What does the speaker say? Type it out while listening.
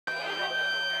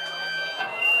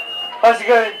How's it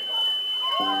going?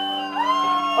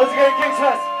 How's it going,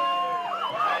 KINGSfest?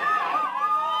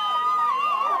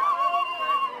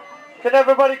 Can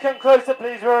everybody come closer,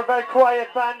 please? We're a very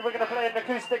quiet band. We're going to play an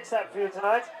acoustic set for you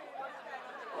tonight.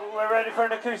 We're ready for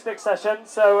an acoustic session,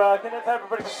 so if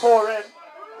everybody can pour in.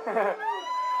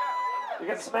 You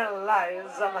can smell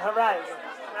lies on the horizon.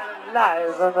 Smelling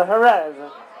lies on the horizon.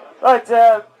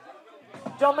 Right,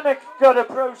 Dominic got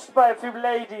approached by a few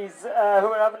ladies who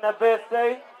are having their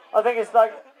birthday. I think it's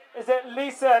like, is it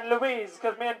Lisa and Louise?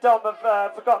 Because me and Dom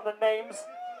have forgotten the names,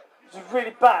 which is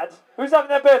really bad. Who's having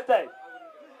their birthday?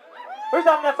 Who's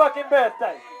having their fucking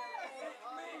birthday?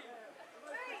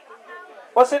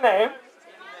 What's her name?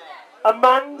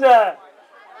 Amanda.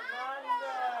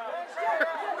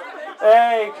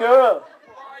 Hey, cool.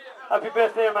 Happy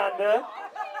birthday, Amanda.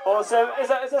 Also, is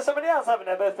there somebody else having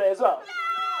their birthday as well?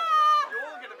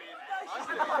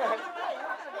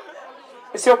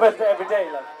 It's your birthday every day,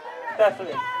 love.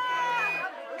 Definitely.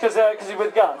 Because you're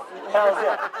with God. Hell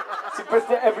yeah. It's your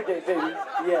birthday every day, baby.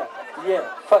 Yeah,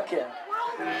 yeah, fuck yeah.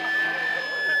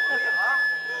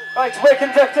 Right, we're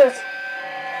Conductors.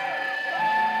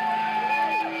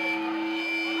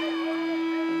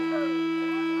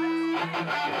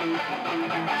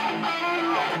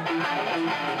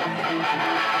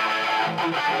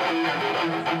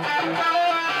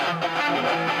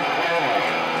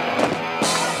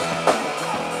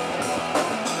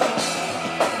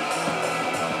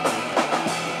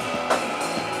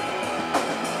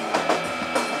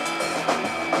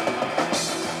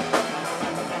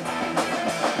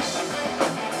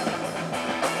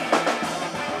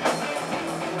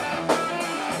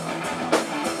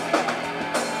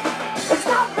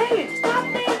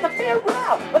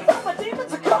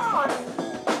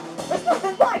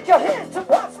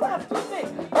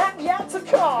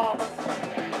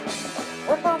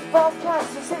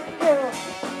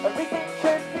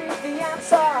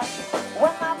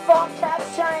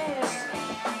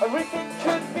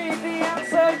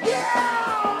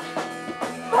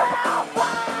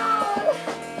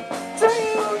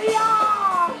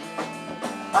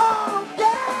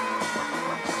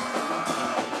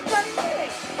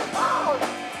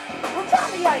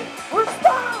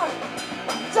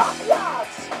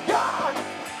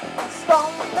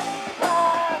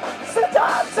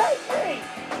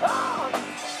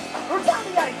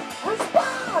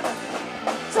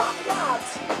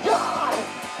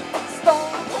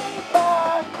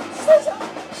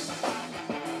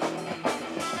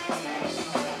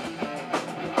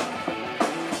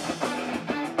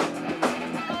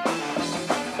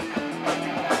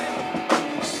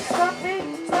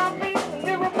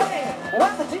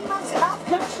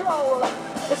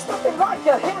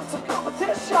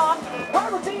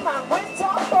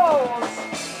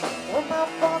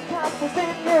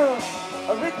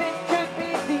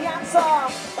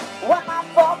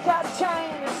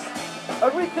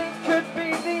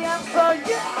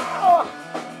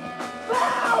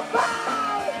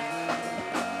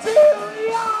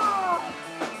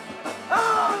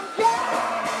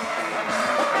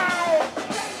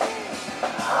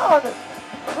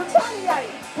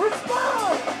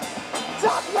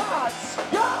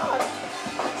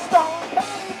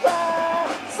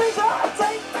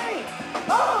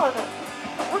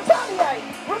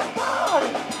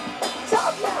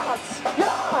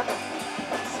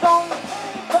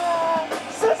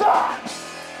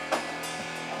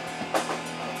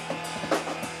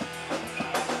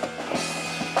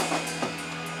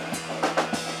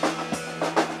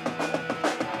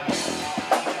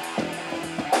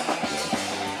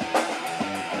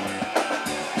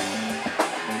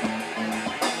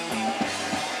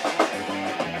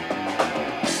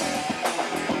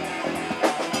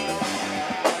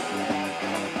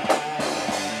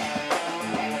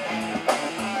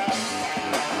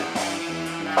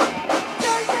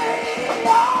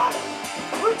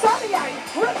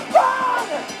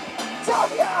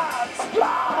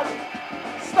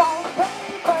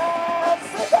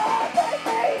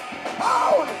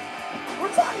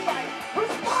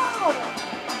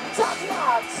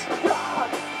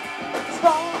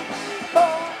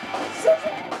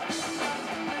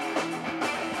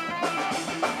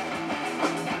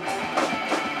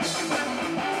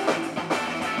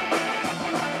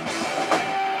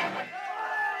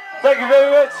 Thank you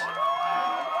very much.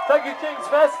 Thank you,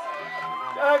 KINGSfest.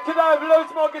 Could I have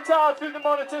loads more guitar through the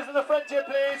monitors in the front here,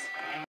 please?